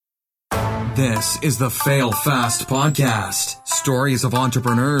This is the Fail Fast Podcast. Stories of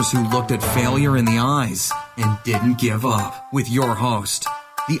entrepreneurs who looked at failure in the eyes and didn't give up. With your host,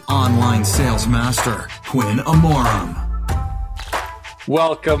 the online sales master, Quinn Amorum.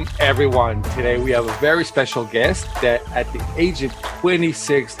 Welcome, everyone. Today we have a very special guest that at the age of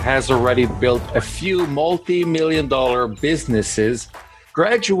 26 has already built a few multi-million-dollar businesses,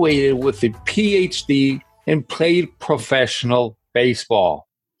 graduated with a PhD, and played professional baseball.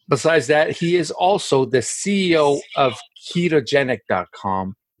 Besides that, he is also the CEO of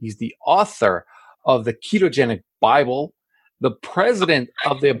Ketogenic.com. He's the author of the Ketogenic Bible, the president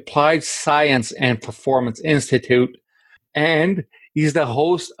of the Applied Science and Performance Institute, and he's the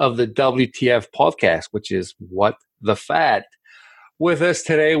host of the WTF podcast, which is What the Fat. With us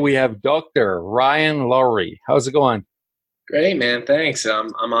today, we have Dr. Ryan Lowery. How's it going? Great, man. Thanks.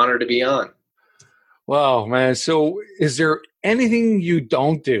 I'm honored to be on. Wow, man. So is there anything you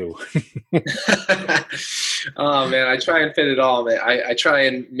don't do? Oh, man. I try and fit it all, man. I try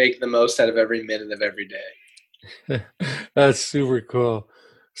and make the most out of every minute of every day. That's super cool.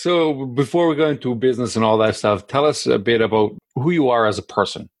 So before we go into business and all that stuff, tell us a bit about who you are as a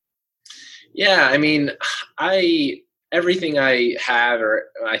person. Yeah, I mean, everything I have, or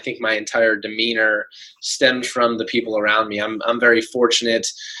I think my entire demeanor, stems from the people around me. I'm very fortunate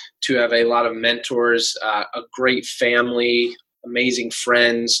to have a lot of mentors, a great family, amazing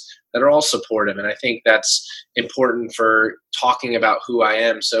friends that are all supportive. And I think that's important for talking about who I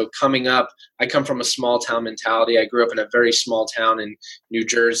am. So coming up, I come from a small town mentality. I grew up in a very small town in New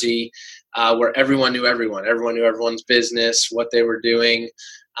Jersey, where everyone knew everyone. Everyone knew everyone's business, what they were doing.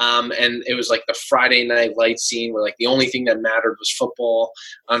 And it was like the Friday night light scene where like the only thing that mattered was football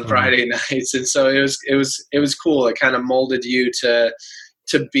on Friday nights. And so it was cool. It kind of molded you to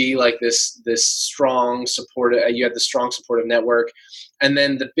be like this strong supportive, you had the strong supportive network. And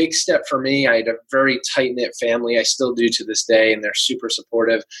then the big step for me, I had a very tight-knit family. I still do to this day, and they're super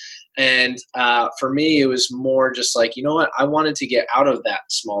supportive. And for me, it was more just like, you know what? I wanted to get out of that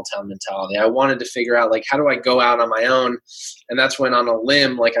small town mentality. I wanted to figure out, like, how do I go out on my own? And that's when on a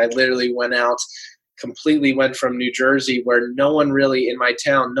limb, like I literally completely went from New Jersey, where no one really in my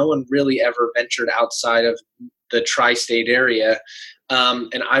town, no one really ever ventured outside of the tri-state area.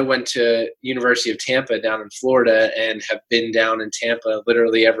 And I went to University of Tampa down in Florida and have been down in Tampa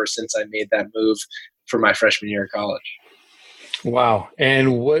literally ever since I made that move for my freshman year of college. Wow.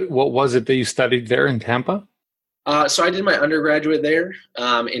 And what was it that you studied there in Tampa? So I did my undergraduate there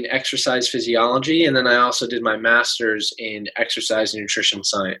in exercise physiology, and then I also did my master's in exercise and nutrition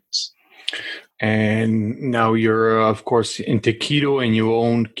science. And now you're, of course, into keto, and you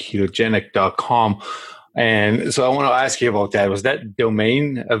own Ketogenic.com. And so I want to ask you about that. Was that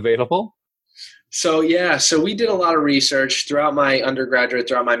domain available? So yeah, so we did a lot of research throughout my undergraduate,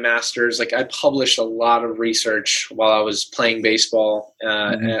 throughout my master's. Like I published a lot of research while I was playing baseball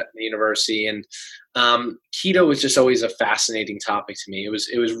at the university, and keto was just always a fascinating topic to me. It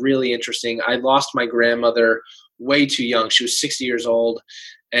was really interesting. I lost my grandmother way too young. She was 60 years old,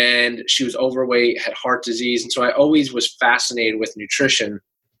 and she was overweight, had heart disease, and so I always was fascinated with nutrition.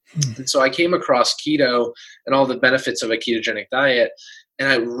 And so I came across keto and all the benefits of a ketogenic diet, and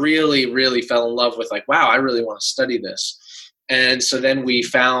I really, really fell in love with like, wow, I really want to study this. And so then we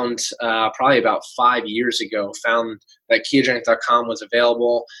found, probably about 5 years ago, found that Ketogenic.com was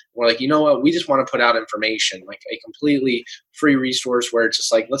available. We're like, you know what? We just want to put out information, like a completely free resource where it's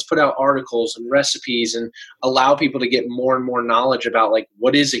just like, let's put out articles and recipes and allow people to get more and more knowledge about like,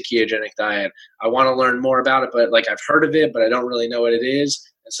 what is a ketogenic diet? I want to learn more about it, but like I've heard of it, but I don't really know what it is.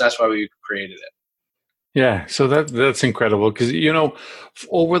 And so that's why we created it. Yeah, so that's incredible because, you know,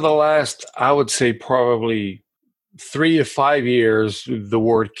 over the last, I would say probably 3 to 5 years, the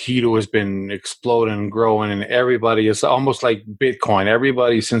word keto has been exploding and growing, and everybody is almost like Bitcoin.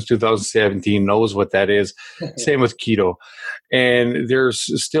 Everybody since 2017 knows what that is. Same with keto. And there's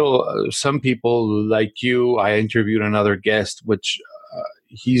still some people like you. I interviewed another guest, which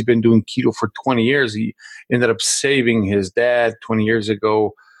he's been doing keto for 20 years. He ended up saving his dad 20 years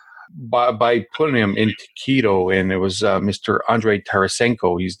ago by putting him into keto. And it was Mr. Andrei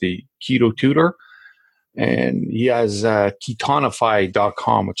Tarasenko. He's the keto tutor. And he has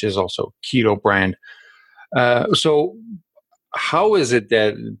Ketonify.com, which is also keto brand. So how is it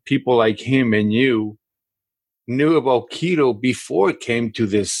that people like him and you knew about keto before it came to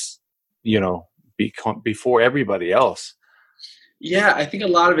this, you know, before everybody else? Yeah, I think a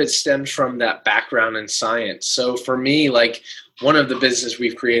lot of it stems from that background in science. So for me, like one of the businesses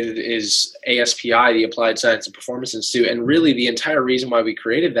we've created is ASPI, the Applied Science and Performance Institute. And really the entire reason why we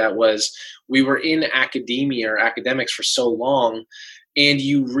created that was we were in academia or academics for so long. and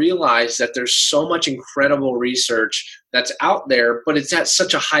you realize that there's so much incredible research that's out there, but it's at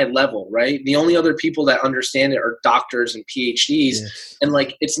such a high level, right? The only other people that understand it are doctors and PhDs, Yes. and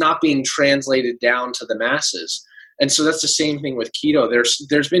like it's not being translated down to the masses. And so that's the same thing with keto.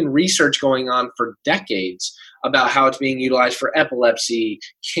 There's been research going on for decades about how it's being utilized for epilepsy,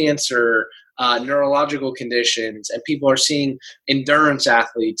 cancer, neurological conditions, and people are seeing endurance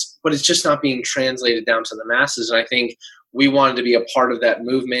athletes, but it's just not being translated down to the masses. And I think we wanted to be a part of that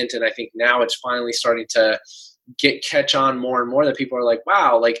movement, and I think now it's finally starting to catch on more and more, that people are like,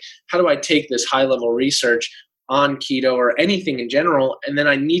 wow, like how do I take this high level research on keto or anything in general, and then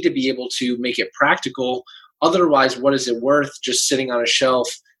I need to be able to make it practical. Otherwise, what is it worth just sitting on a shelf,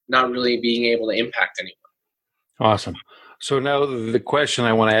 not really being able to impact anyone? Awesome. So now the question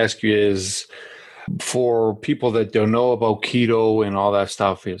I want to ask you is, for people that don't know about keto and all that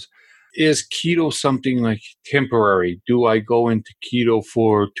stuff, is keto something like temporary? Do I go into keto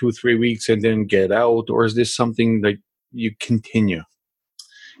for 2-3 weeks and then get out, or is this something that you continue?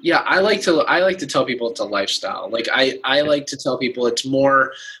 Yeah, I like to tell people it's a lifestyle. Like I like to tell people it's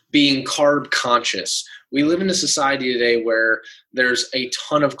more being carb conscious. We live in a society today where there's a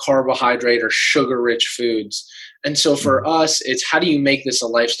ton of carbohydrate or sugar rich foods. And so for us, it's how do you make this a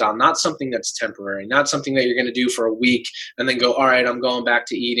lifestyle, not something that's temporary, not something that you're going to do for a week and then go, all right, I'm going back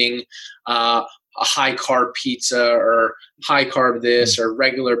to eating a high carb pizza or high carb this or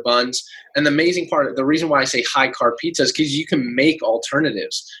regular buns. And the amazing part, the reason why I say high carb pizza is because you can make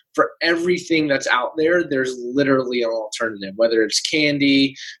alternatives. For everything that's out there, there's literally an alternative, whether it's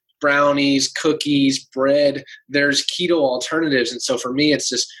candy, brownies, cookies, bread, there's keto alternatives. And so for me, it's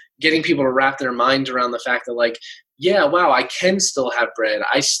just getting people to wrap their minds around the fact that like, yeah, wow, I can still have bread.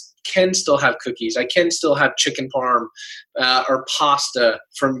 I can still have cookies. I can still have chicken parm or pasta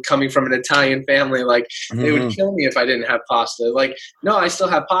from coming from an Italian family. Like they would kill me if I didn't have pasta. Like, no, I still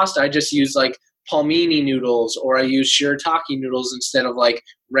have pasta. I just use like palmini noodles, or I use shirataki noodles instead of like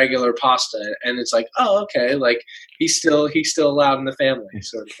regular pasta. And it's like, oh, okay. Like he's still allowed in the family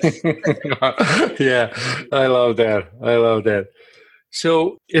sort of thing. Yeah, I love that.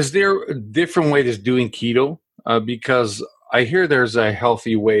 So is there a different way to doing keto? Because I hear there's a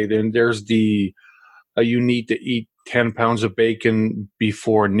healthy way. Then there's the you need to eat 10 pounds of bacon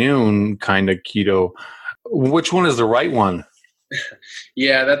before noon kind of keto. Which one is the right one?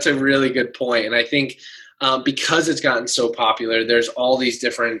 Yeah, that's a really good point. And I think because it's gotten so popular, there's all this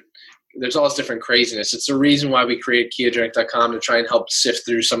different craziness. It's the reason why we create ketodrink.com, to try and help sift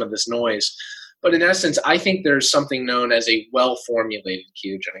through some of this noise. But in essence, I think there's something known as a well-formulated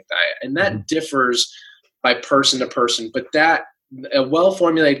ketogenic diet, and that differs by person to person. But that a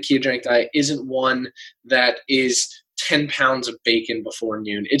well-formulated ketogenic diet isn't one that is 10 pounds of bacon before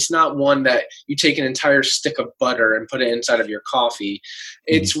noon. It's not one that you take an entire stick of butter and put it inside of your coffee.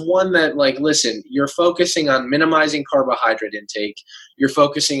 It's one that, like, listen, you're focusing on minimizing carbohydrate intake. You're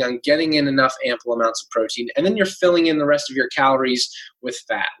focusing on getting in enough ample amounts of protein, and then you're filling in the rest of your calories with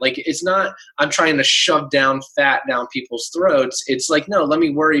fat. Like, it's not, I'm trying to shove down fat down people's throats. It's like, no, let me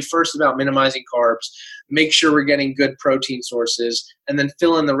worry first about minimizing carbs, make sure we're getting good protein sources, and then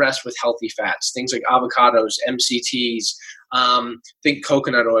fill in the rest with healthy fats, things like avocados, MCTs, think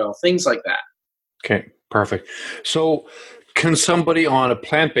coconut oil, things like that. Okay, perfect. So can somebody on a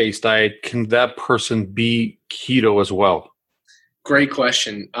plant-based diet, can that person be keto as well? Great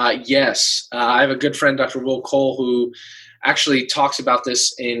question. Yes. I have a good friend, Dr. Will Cole, who actually talks about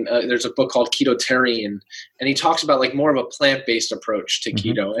this in there's a book called Ketotarian, and he talks about like more of a plant-based approach to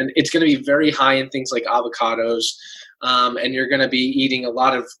keto, and it's going to be very high in things like avocados, and you're going to be eating a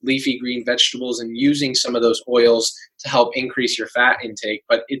lot of leafy green vegetables and using some of those oils to help increase your fat intake.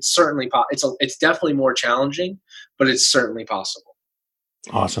 But it's certainly it's definitely more challenging, but it's certainly possible.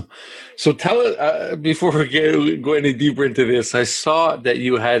 Awesome. So tell us, before we go any deeper into this, I saw that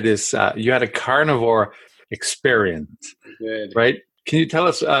you had you had a carnivore experiment. Good. Right? Can you tell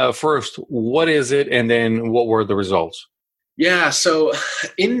us first, what is it, and then what were the results? Yeah, so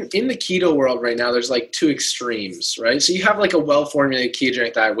in the keto world right now, there's like two extremes, right? So you have like a well-formulated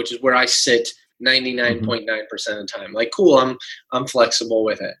ketogenic diet, which is where I sit 99.9% of the time. Like, cool, I'm flexible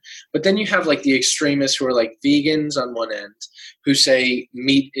with it. But then you have like the extremists who are like vegans on one end, who say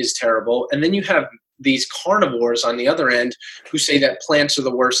meat is terrible, and then you have these carnivores on the other end who say that plants are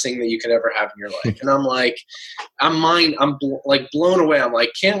the worst thing that you could ever have in your life. And I'm like, I'm blown away. I'm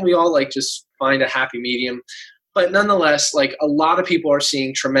like, can't we all like just find a happy medium? But nonetheless, like, a lot of people are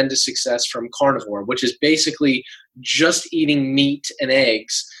seeing tremendous success from carnivore, which is basically just eating meat and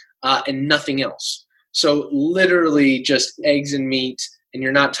eggs and nothing else. So literally just eggs and meat, and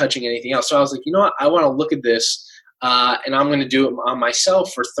you're not touching anything else. So I was like, you know what? I want to look at this. and I'm going to do it on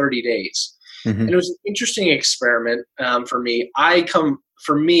myself for 30 days. Mm-hmm. And it was an interesting experiment for me.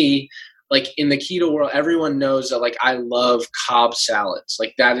 For me, like in the keto world, everyone knows that like I love Cobb salads.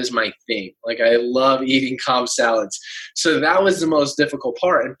 Like that is my thing. Like I love eating Cobb salads. So that was the most difficult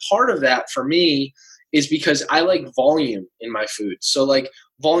part. And part of that for me is because I like volume in my food. So like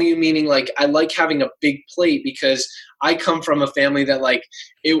volume meaning like I like having a big plate because I come from a family that like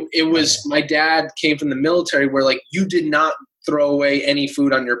it was my dad came from the military where like you did not throw away any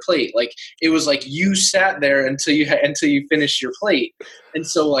food on your plate. Like it was like you sat there until you finished your plate. And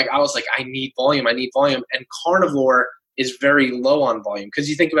so like I was like I need volume. And carnivore is very low on volume because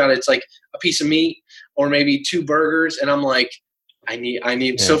you think about it, it's like a piece of meat or maybe 2 burgers, and I'm like I need.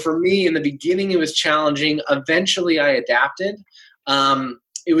 Yeah. So for me, in the beginning, it was challenging. Eventually, I adapted.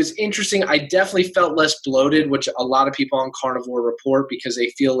 It was interesting. I definitely felt less bloated, which a lot of people on carnivore report because they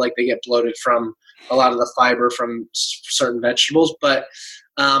feel like they get bloated from a lot of the fiber from certain vegetables. But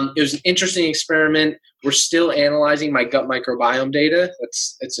it was an interesting experiment. We're still analyzing my gut microbiome data.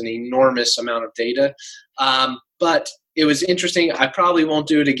 It's an enormous amount of data. But it was interesting. I probably won't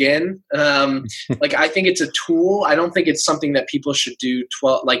do it again. Like I think it's a tool. I don't think it's something that people should do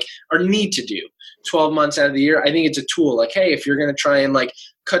or need to do 12 months out of the year. I think it's a tool. Like, hey, if you're going to try and like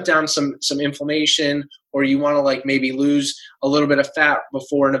cut down some inflammation, or you want to like maybe lose a little bit of fat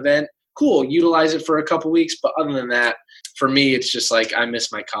before an event, cool. Utilize it for a couple weeks. But other than that, for me, it's just like I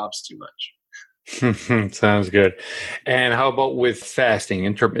miss my carbs too much. Sounds good. And how about with fasting,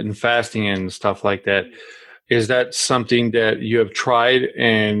 intermittent fasting and stuff like that? Is that something that you have tried?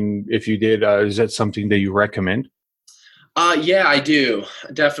 And if you did, is that something that you recommend? Yeah, I do.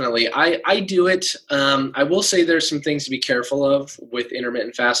 Definitely. I do it. I will say there's some things to be careful of with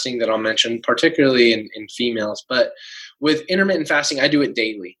intermittent fasting that I'll mention, particularly in females. But with intermittent fasting, I do it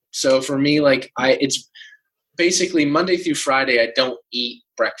daily. So for me, like it's basically Monday through Friday, I don't eat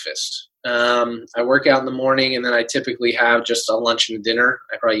breakfast. I work out in the morning, and then I typically have just a lunch and a dinner.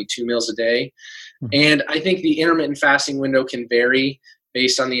 I probably eat 2 meals a day. And I think the intermittent fasting window can vary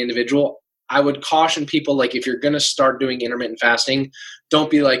based on the individual. I would caution people, like if you're going to start doing intermittent fasting,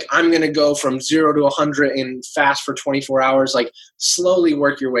 don't be like, I'm going to go from 0 to 100 and fast for 24 hours. Like slowly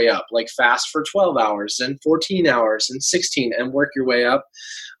work your way up, like fast for 12 hours and 14 hours and 16 and work your way up.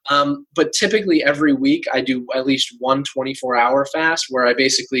 But typically every week I do at least one 24-hour fast where I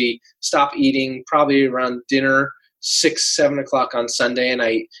basically stop eating probably around dinner, 6, 7 o'clock on Sunday, and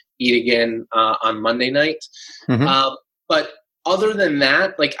I eat again on Monday night. Mm-hmm. But other than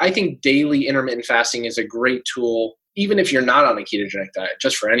that, like I think daily intermittent fasting is a great tool, even if you're not on a ketogenic diet,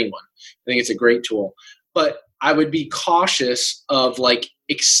 just for anyone. I think it's a great tool. But I would be cautious of like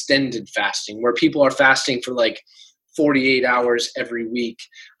extended fasting where people are fasting for like 48 hours every week.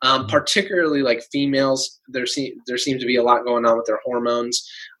 Particularly like females, there seems to be a lot going on with their hormones,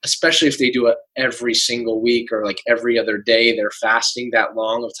 especially if they do it every single week or like every other day, they're fasting that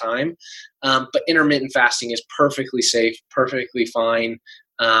long of time. But intermittent fasting is perfectly safe, perfectly fine,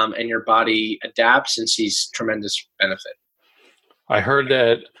 and your body adapts and sees tremendous benefit. I heard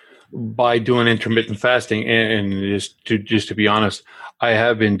that by doing intermittent fasting, and just to be honest, I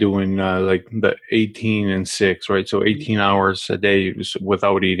have been doing like the 18 and 6, right? So 18 hours a day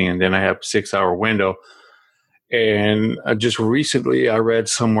without eating, and then I have a 6-hour window. And just recently I read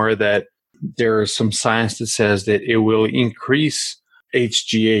somewhere that there is some science that says that it will increase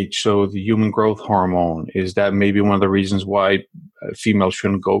HGH, so the human growth hormone. Is that maybe one of the reasons why females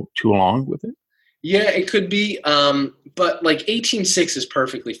shouldn't go too long with it? Yeah, it could be. But like 18-6 is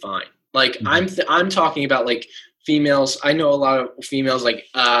perfectly fine. Like I'm talking about like females. I know a lot of females, like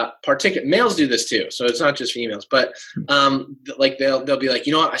males do this too. So it's not just females, but like they'll be like,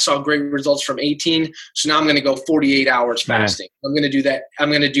 you know what? I saw great results from 18. So now I'm going to go 48 hours fasting. Yeah. I'm going to do that. I'm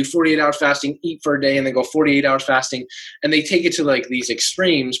going to do 48 hours fasting, eat for a day, and then go 48 hours fasting. And they take it to like these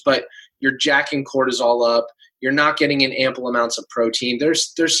extremes, but you're jacking cortisol up. You're not getting in ample amounts of protein.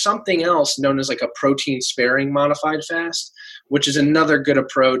 There's something else known as like a protein sparing modified fast, which is another good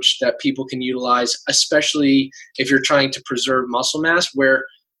approach that people can utilize, especially if you're trying to preserve muscle mass, where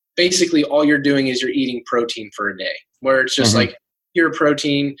basically all you're doing is you're eating protein for a day, where it's just like pure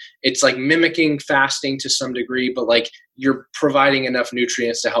protein. It's like mimicking fasting to some degree, but like you're providing enough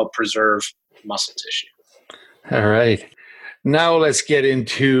nutrients to help preserve muscle tissue. All right. Now let's get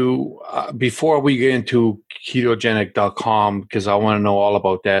into, before we get into ketogenic.com, because I want to know all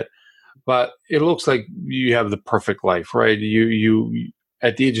about that. But it looks like you have the perfect life, right? You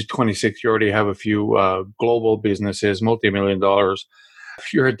at the age of 26, you already have a few global businesses, multi-million dollars.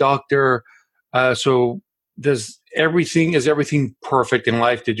 If you're a doctor, so is everything perfect in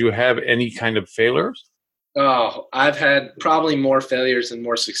life? Did you have any kind of failures? Oh, I've had probably more failures and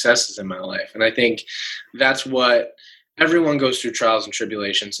more successes in my life. And I think that's what everyone goes through, trials and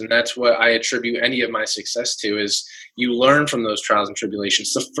tribulations. And that's what I attribute any of my success to, is you learn from those trials and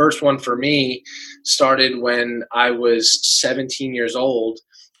tribulations. The first one for me started when I was 17 years old.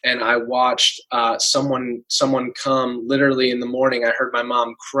 And I watched someone come literally in the morning. I heard my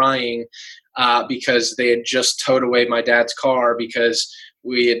mom crying because they had just towed away my dad's car because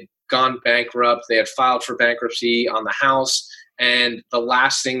we had gone bankrupt. They had filed for bankruptcy on the house, and the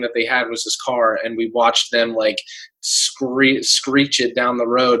last thing that they had was this car. And we watched them like screech it down the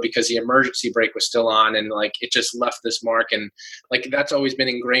road because the emergency brake was still on, and like it just left this mark. And like that's always been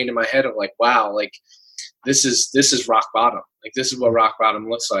ingrained in my head of like, wow, like this is rock bottom. Like this is what rock bottom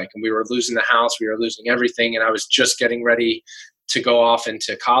looks like. And we were losing the house, we were losing everything, and I was just getting ready to go off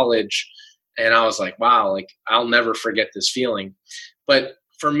into college. And I was like, wow, like I'll never forget this feeling. But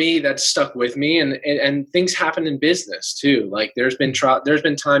for me, that stuck with me, and things happen in business too. Like there's been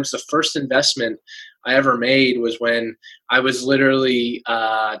times the first investment I ever made was when I was literally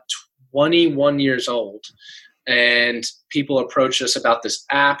 21 years old, and people approached us about this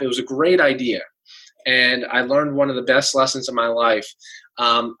app. It was a great idea. And I learned one of the best lessons of my life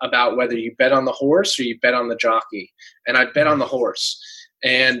about whether you bet on the horse or you bet on the jockey. And I bet on the horse.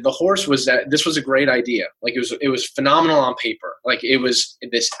 And the horse was that this was a great idea. Like it was phenomenal on paper. Like it was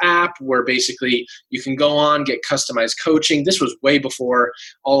this app where basically you can go on, get customized coaching. This was way before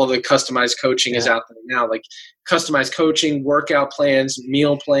all of the customized coaching is out there now. Like customized coaching, workout plans,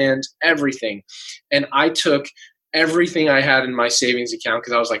 meal plans, everything. And I took everything I had in my savings account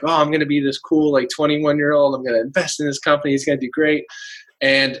because I was like, oh, I'm going to be this cool, like 21-year-old. I'm going to invest in this company. It's going to do great.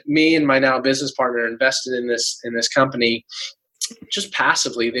 And me and my now business partner invested in this company just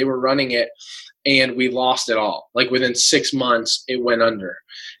passively. They were running it, and we lost it all. Like within 6 months, it went under.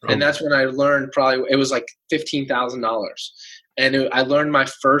 Oh. And that's when I learned it was like $15,000. And I learned my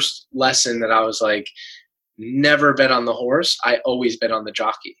first lesson that I was like, never bet on the horse. I always bet on the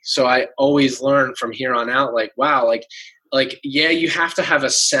jockey. So I always learn from here on out, like, wow, like, yeah, you have to have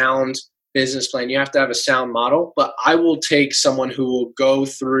a sound business plan. You have to have a sound model, but I will take someone who will go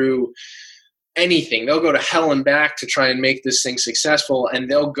through anything. They'll go to hell and back to try and make this thing successful.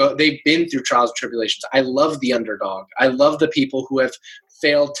 And they've been through trials and tribulations. I love the underdog. I love the people who have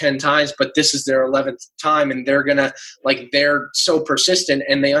failed 10 times, but this is their 11th time. And they're so persistent,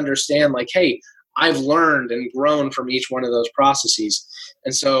 and they understand like, hey, I've learned and grown from each one of those processes.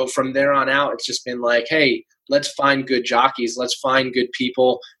 And so from there on out, it's just been like, hey, let's find good jockeys. Let's find good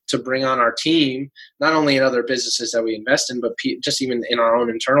people to bring on our team, not only in other businesses that we invest in, but just even in our own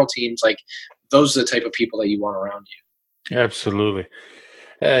internal teams. Like those are the type of people that you want around you. Absolutely.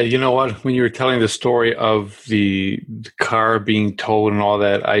 You know what? When you were telling the story of the car being towed and all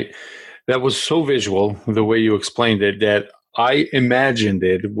that, that was so visual, the way you explained it, that I imagined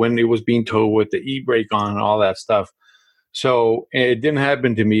it when it was being towed with the e-brake on and all that stuff. So it didn't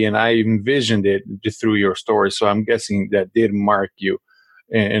happen to me, and I envisioned it just through your story. So I'm guessing that did mark you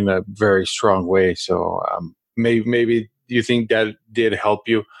in a very strong way. So maybe do you think that did help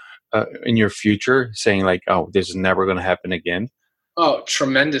you in your future, saying like, oh, this is never going to happen again? Oh,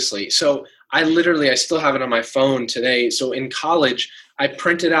 tremendously. So I still have it on my phone today. So in college, I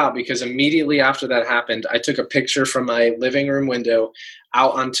printed out, because immediately after that happened, I took a picture from my living room window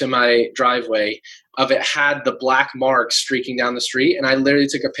out onto my driveway of it had the black marks streaking down the street. And I literally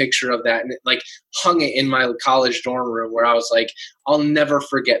took a picture of that and hung it in my college dorm room, where I was like, I'll never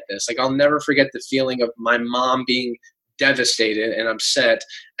forget this. Like, I'll never forget the feeling of my mom being devastated and upset,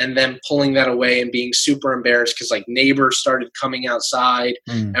 and then pulling that away and being super embarrassed because neighbors started coming outside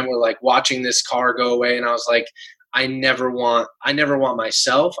and were watching this car go away. And I was like, I never want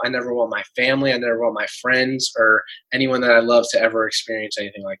myself, I never want my family, I never want my friends or anyone that I love to ever experience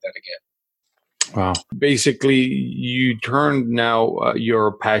anything like that again. Wow. Basically, you turned now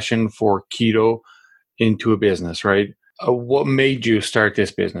your passion for keto into a business, right? What made you start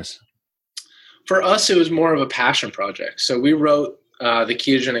this business? For us, it was more of a passion project. So we wrote the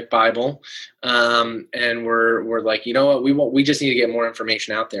Ketogenic Bible, and we're like, you know what, we just need to get more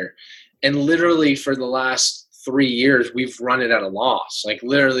information out there. And literally for the last 3 years, we've run it at a loss.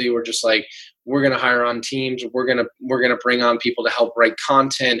 Literally, we're just we're going to hire on teams. We're going to bring on people to help write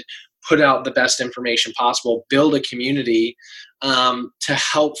content, put out the best information possible, build a community to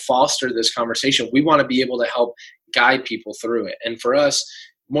help foster this conversation. We want to be able to help guide people through it. And for us,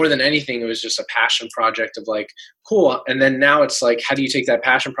 more than anything, it was just a passion project of cool. And then now it's how do you take that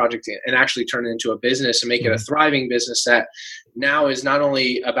passion project and actually turn it into a business and make it a thriving business that now is not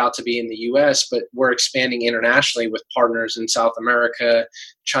only about to be in the US, but we're expanding internationally with partners in South America,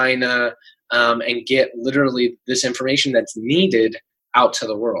 China, and get literally this information that's needed out to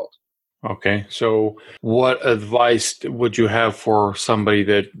the world. Okay. So what advice would you have for somebody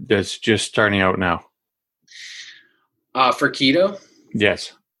that's just starting out now? For keto?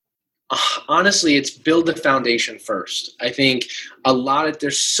 Yes. Honestly, it's build the foundation first. I think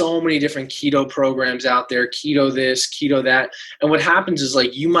there's so many different keto programs out there, keto this, keto that. And what happens is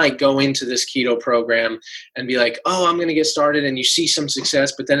like, you might go into this keto program and be like, oh, I'm going to get started. And you see some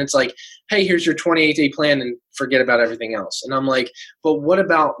success, but then it's like, hey, here's your 28-day plan and forget about everything else. And I'm like, but what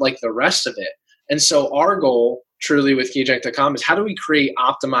about like the rest of it? And so our goal truly with ketogenic.com is how do we create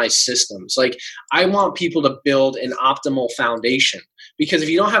optimized systems? Like I want people to build an optimal foundation. Because if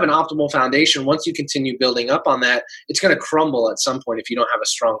you don't have an optimal foundation, once you continue building up on that, it's going to crumble at some point if you don't have a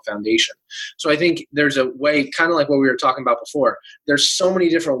strong foundation. So I think there's a way, kind of like what we were talking about before, there's so many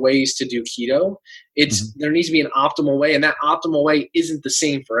different ways to do keto. There needs to be an optimal way, and that optimal way isn't the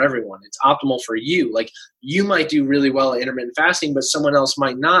same for everyone. It's optimal for you. Like you might do really well at intermittent fasting, but someone else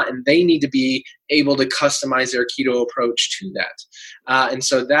might not, and they need to be able to customize their keto approach to that. And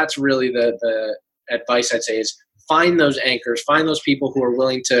so that's really the advice I'd say is find those anchors, find those people who are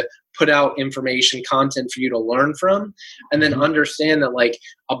willing to put out information, content for you to learn from, and then understand that like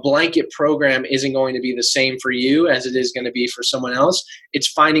a blanket program isn't going to be the same for you as it is going to be for someone else. It's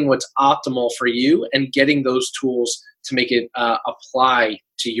finding what's optimal for you and getting those tools to make it apply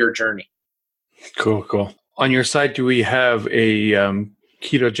to your journey. Cool. On your site, do we have a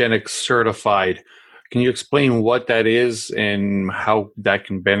ketogenic certified? Can you explain what that is and how that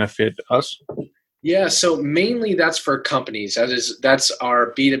can benefit us? Yeah, so mainly that's for companies. That's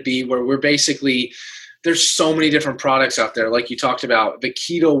our B2B, where we're basically, there's so many different products out there. Like you talked about, the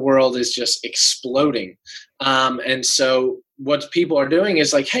keto world is just exploding. And so what people are doing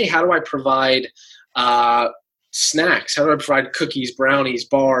is like, hey, how do I provide snacks? How do I provide cookies, brownies,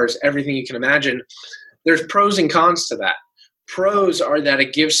 bars, everything you can imagine? There's pros and cons to that. Pros are that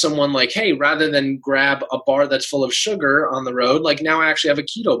it gives someone like, hey, rather than grab a bar that's full of sugar on the road, like now I actually have a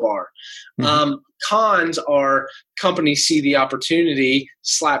keto bar. Cons are companies see the opportunity,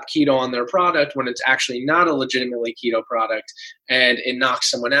 slap keto on their product when it's actually not a legitimately keto product, and it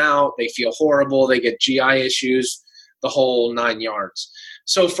knocks someone out. They feel horrible. They get GI issues, the whole 9 yards.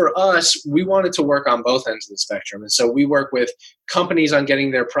 So for us, we wanted to work on both ends of the spectrum. And so we work with companies on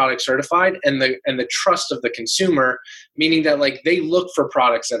getting their product certified and the trust of the consumer, meaning that like they look for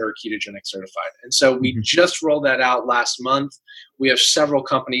products that are ketogenic certified. And so we just rolled that out last month. We have several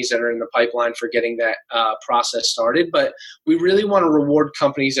companies that are in the pipeline for getting that process started, but we really want to reward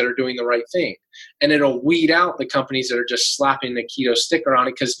companies that are doing the right thing. And it'll weed out the companies that are just slapping the keto sticker on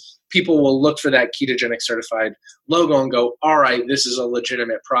it, because people will look for that ketogenic certified logo and go, all right, this is a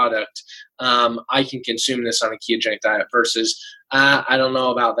legitimate product. I can consume this on a ketogenic diet versus I don't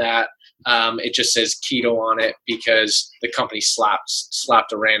know about that. It just says keto on it because the company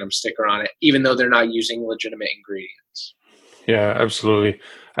slapped a random sticker on it, even though they're not using legitimate ingredients. Yeah, absolutely.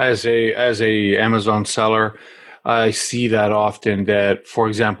 As a Amazon seller, I see that often that, for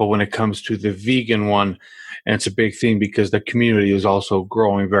example, when it comes to the vegan one, and it's a big thing because the community is also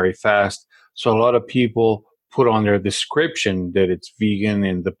growing very fast. So a lot of people put on their description that it's vegan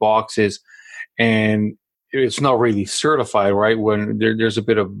in the boxes, and it's not really certified, right? When there's a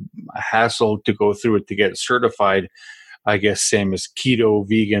bit of a hassle to go through it to get certified, I guess same as keto,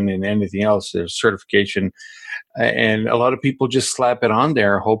 vegan, and anything else, there's certification. And a lot of people just slap it on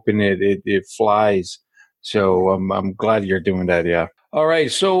there hoping it flies. So I'm glad you're doing that, yeah. All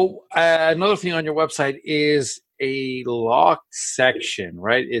right. So another thing on your website is a locked section,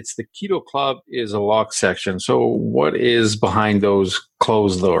 right? It's the Keto Club is a locked section. So what is behind those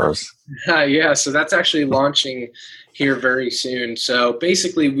closed doors? Yeah, so that's actually launching here very soon. So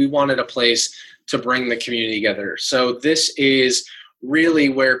basically, we wanted a place to bring the community together. So this is really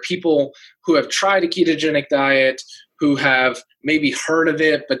where people who have tried a ketogenic diet, who have maybe heard of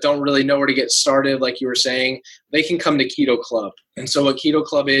it but don't really know where to get started, like you were saying, they can come to Keto Club. And so what Keto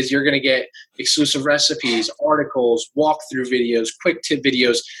Club is, you're going to get exclusive recipes, articles, walkthrough videos, quick tip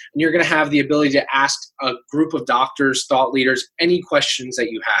videos, and you're going to have the ability to ask a group of doctors, thought leaders, any questions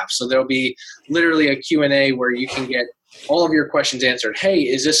that you have. So there'll be literally a Q&A where you can get all of your questions answered. Hey,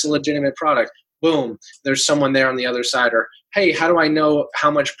 is this a legitimate product? Boom, there's someone there on the other side. Or, hey, how do I know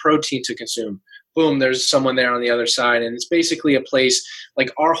how much protein to consume? Boom, there's someone there on the other side. And it's basically a place, like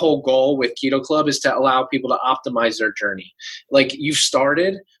our whole goal with Keto Club is to allow people to optimize their journey. Like you've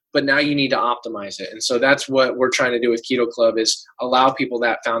started, but now you need to optimize it. And so that's what we're trying to do with Keto Club is allow people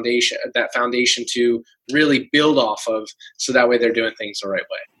that foundation to really build off of, so that way they're doing things the right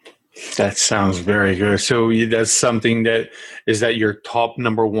way. That sounds very good. So that's something that your top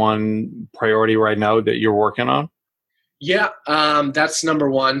number one priority right now that you're working on? Yeah, that's number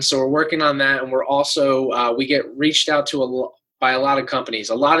one. So we're working on that, and we're also we get reached out to by a lot of companies.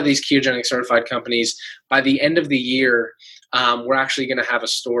 A lot of these ketogenic certified companies. By the end of the year, we're actually going to have a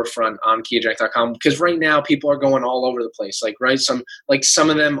storefront on ketogenic.com, because right now people are going all over the place. Some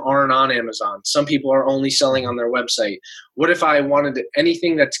of them aren't on Amazon. Some people are only selling on their website. What if I wanted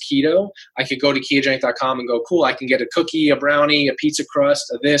anything that's keto? I could go to ketogenic.com and go, cool, I can get a cookie, a brownie, a pizza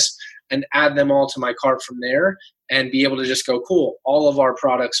crust, a this, and add them all to my cart from there, and be able to just go, cool, all of our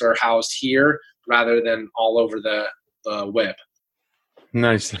products are housed here rather than all over the web.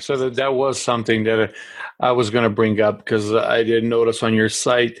 Nice. So that was something that I was going to bring up, because I did notice on your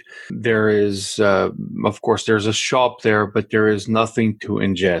site there is, of course, there's a shop there, but there is nothing to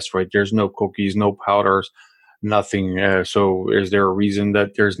ingest, right? There's no cookies, no powders, nothing. So is there a reason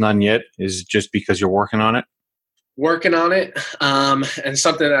that there's none yet? Is it just because you're working on it? Working on it, and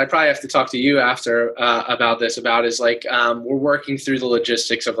something that I probably have to talk to you after about this about is we're working through the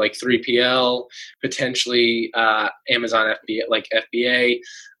logistics of 3PL, potentially Amazon FBA,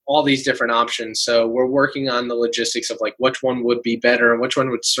 all these different options. So we're working on the logistics of which one would be better and which one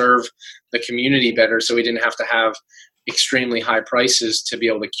would serve the community better, so we didn't have to have extremely high prices to be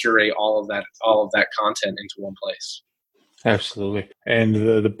able to curate all of that content into one place. Absolutely. And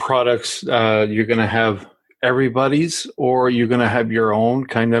the products, you're going to have everybody's, or you're going to have your own,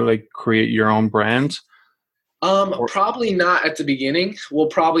 kind of create your own brands? Probably not at the beginning. We'll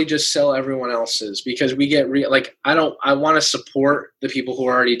probably just sell everyone else's, because we get I want to support the people who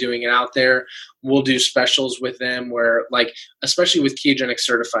are already doing it out there. We'll do specials with them where, especially with ketogenic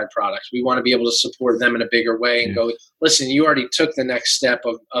certified products, we want to be able to support them in a bigger way and go, listen, you already took the next step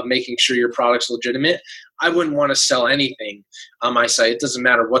of making sure your product's legitimate. I wouldn't want to sell anything on my site. It doesn't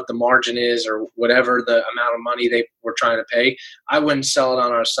matter what the margin is or whatever the amount of money they were trying to pay. I wouldn't sell it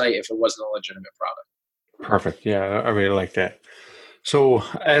on our site if it wasn't a legitimate product. Perfect. Yeah, I really like that. So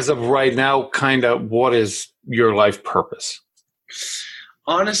as of right now, kind of what is your life purpose?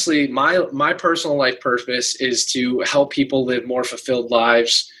 Honestly, my personal life purpose is to help people live more fulfilled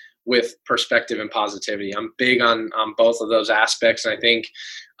lives with perspective and positivity. I'm big on both of those aspects. And I think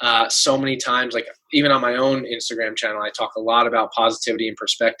so many times, even on my own Instagram channel, I talk a lot about positivity and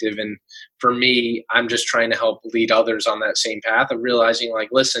perspective. And for me, I'm just trying to help lead others on that same path of realizing,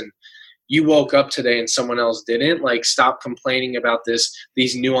 listen, you woke up today and someone else didn't. Stop complaining about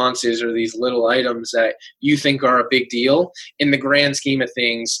these nuances or these little items that you think are a big deal. In the grand scheme of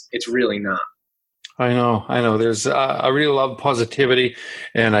things, it's really not. I know. There's, I really love positivity,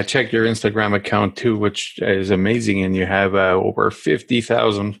 and I checked your Instagram account too, which is amazing. And you have over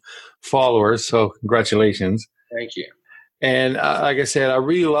 50,000 followers. So congratulations. Thank you. And like I said, I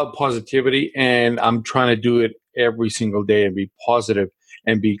really love positivity, and I'm trying to do it every single day and be positive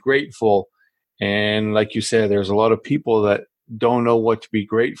and be grateful. And like you said, there's a lot of people that don't know what to be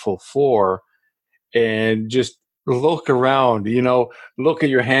grateful for, and just look around, look at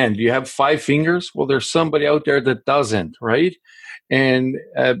your hand. Do you have 5 fingers? Well, there's somebody out there that doesn't, right? And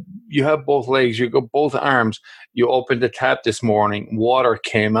you have both legs, you go both arms, you opened the tap this morning, water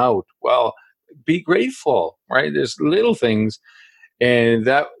came out. Well, be grateful, right? There's little things, and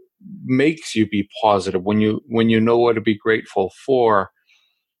that makes you be positive when you know what to be grateful for,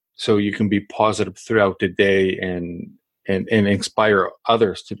 so you can be positive throughout the day and inspire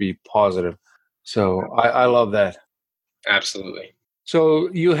others to be positive. So I love that. Absolutely.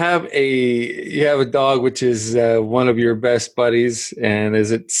 So you have a dog which is one of your best buddies, and is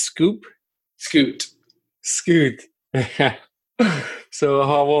it Scoop? Scoot. So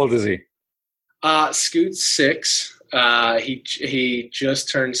how old is he? Scoot's 6. He just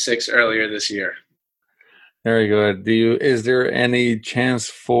turned 6 earlier this year. Very good. Is there any chance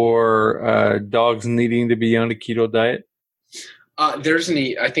for dogs needing to be on a keto diet?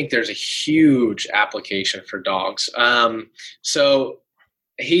 I think there's a huge application for dogs. So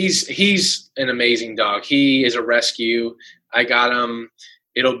he's an amazing dog. He is a rescue. I got him.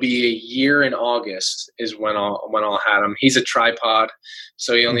 It'll be a year in August is when I'll have him. He's a tripod,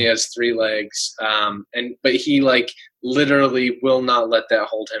 so he only has 3 legs. But he literally will not let that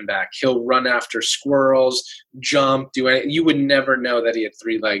hold him back. He'll run after squirrels, jump, do anything. You would never know that he had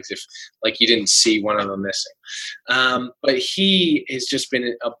 3 legs if you didn't see one of them missing. But he has just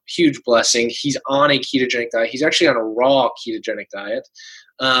been a huge blessing. He's on a ketogenic diet. He's actually on a raw ketogenic diet.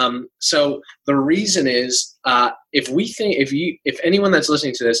 So the reason is, if anyone that's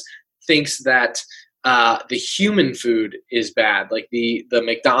listening to this thinks that the human food is bad, like the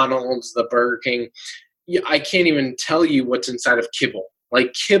McDonald's, the Burger King, I can't even tell you what's inside of kibble.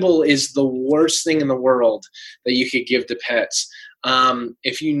 Like kibble is the worst thing in the world that you could give to pets.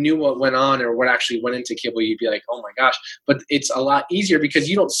 If you knew what went on or what actually went into kibble, you'd be like, oh my gosh. But it's a lot easier because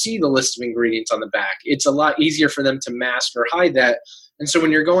you don't see the list of ingredients on the back. It's a lot easier for them to mask or hide that. And so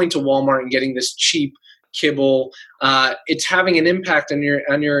when you're going to Walmart and getting this cheap kibble, it's having an impact on your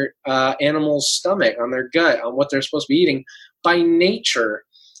animal's stomach, on their gut, on what they're supposed to be eating. By nature,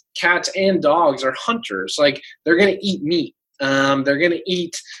 cats and dogs are hunters. Like, they're going to eat meat. They're going to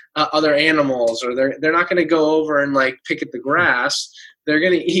eat other animals, or they're not going to go over and like pick at the grass. They're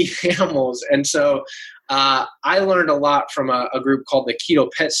going to eat animals. And so I learned a lot from a group called the Keto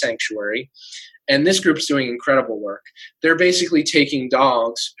Pet Sanctuary. And this group's doing incredible work. They're basically taking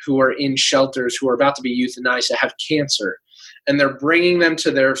dogs who are in shelters, who are about to be euthanized, that have cancer, and they're bringing them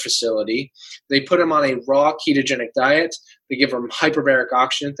to their facility. They put them on a raw ketogenic diet. They give them hyperbaric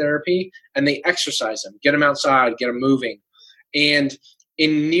oxygen therapy, and they exercise them, get them outside, get them moving. And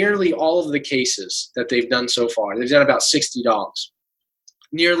in nearly all of the cases that they've done so far, they've done about 60 dogs.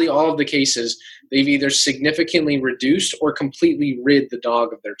 Nearly all of the cases, they've either significantly reduced or completely rid the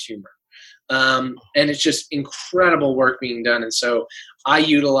dog of their tumor. And it's just incredible work being done. And so I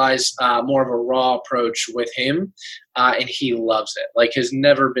utilize more of a raw approach with him, and he loves it. Like, has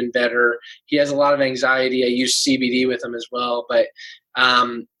never been better. He has a lot of anxiety. I use CBD with him as well, but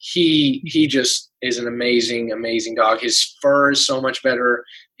he just is an amazing, amazing dog. His fur is so much better.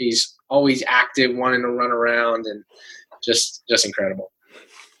 He's always active, wanting to run around, and just incredible.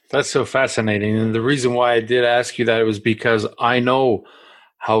 That's so fascinating. And the reason why I did ask you that was because I know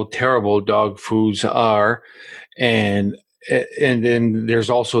how terrible dog foods are. And then there's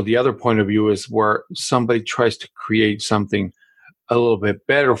also the other point of view is where somebody tries to create something a little bit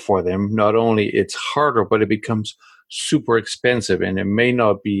better for them. Not only it's harder, but it becomes super expensive, and it may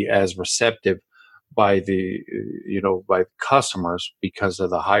not be as receptive by by customers because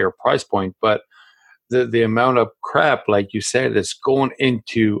of the higher price point. But the amount of crap, like you said, that's going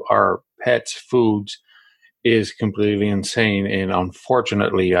into our pets' foods is completely insane. And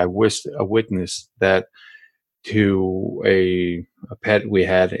unfortunately, I witnessed that to a pet we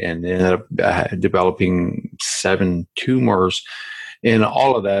had, and ended up developing 7 tumors. And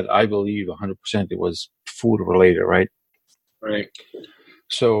all of that, I believe 100% it was food related, right? Right.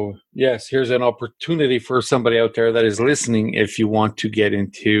 So, yes, here's an opportunity for somebody out there that is listening. If you want to get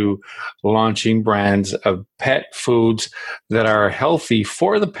into launching brands of pet foods that are healthy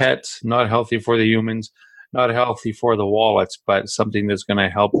for the pets, not healthy for the humans, not healthy for the wallets, but something that's going to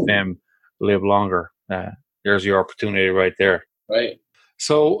help them live longer. There's your opportunity right there. Right.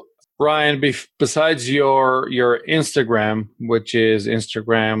 So, Ryan, besides your Instagram, which is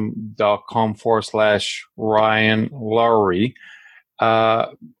instagram.com/Ryan Lowry,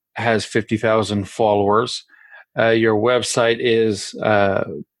 has 50,000 followers. Your website is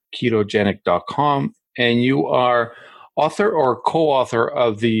ketogenic.com, and you are author or co-author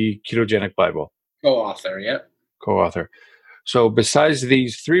of the Ketogenic Bible? Co-author, yeah. Co-author. So besides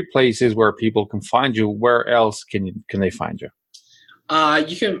these 3 places where people can find you, where else can they find you?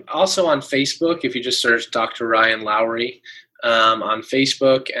 You can also on Facebook, if you just search Dr. Ryan Lowry on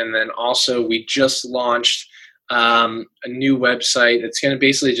Facebook. And then also we just launched a new website. It's going to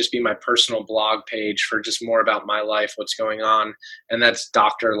basically just be my personal blog page for just more about my life, what's going on. And that's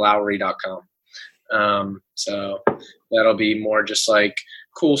drlowry.com. So that'll be more just like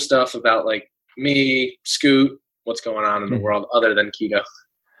cool stuff about like me, Scoot, what's going on in the world other than keto.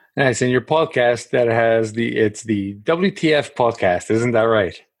 Nice. And your podcast it's the WTF podcast, isn't that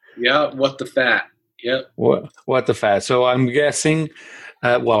right? Yeah. What the Fat. Yep. What the Fat. So I'm guessing,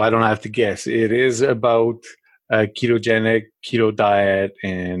 well, I don't have to guess. It is about ketogenic, keto diet,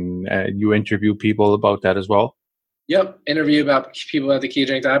 and you interview people about that as well? Yep. Interview about people at the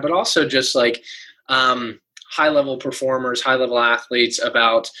ketogenic diet, but also just like high-level performers, high-level athletes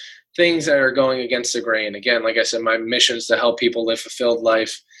about things that are going against the grain. Again, like I said, my mission is to help people live fulfilled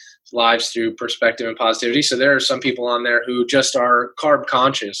lives through perspective and positivity. So there are some people on there who just are carb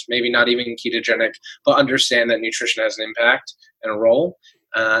conscious, maybe not even ketogenic, but understand that nutrition has an impact and a role,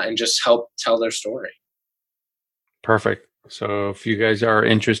 and just help tell their story. Perfect. So if you guys are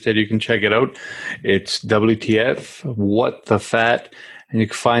interested, you can check it out. It's WTF, What the Fat, and you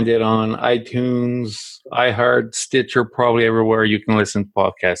can find it on iTunes, iHeart, Stitcher, probably everywhere you can listen to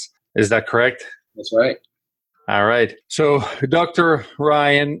podcasts. Is that correct? That's right. All right. So, Dr.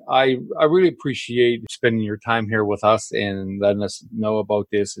 Ryan, I really appreciate spending your time here with us and letting us know about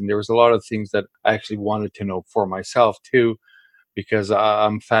this. And there was a lot of things that I actually wanted to know for myself too, because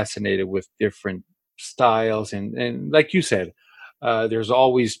I'm fascinated with different styles. And like you said, there's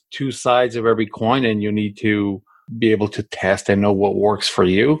always 2 sides of every coin, and you need to be able to test and know what works for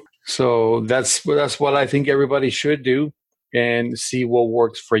you. So that's what I think everybody should do, and see what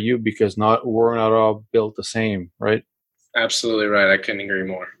works for you, because we're not all built the same, right? Absolutely right. I couldn't agree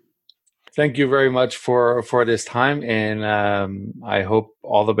more. Thank you very much for this time, and I hope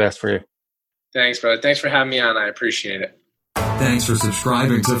all the best for you. Thanks, brother. Thanks for having me on. I appreciate it. Thanks for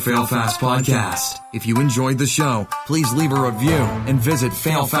subscribing to Fail Fast Podcast. If you enjoyed the show, please leave a review and visit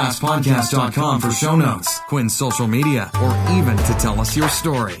failfastpodcast.com for show notes, Quinn's social media, or even to tell us your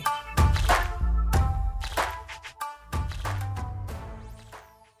story.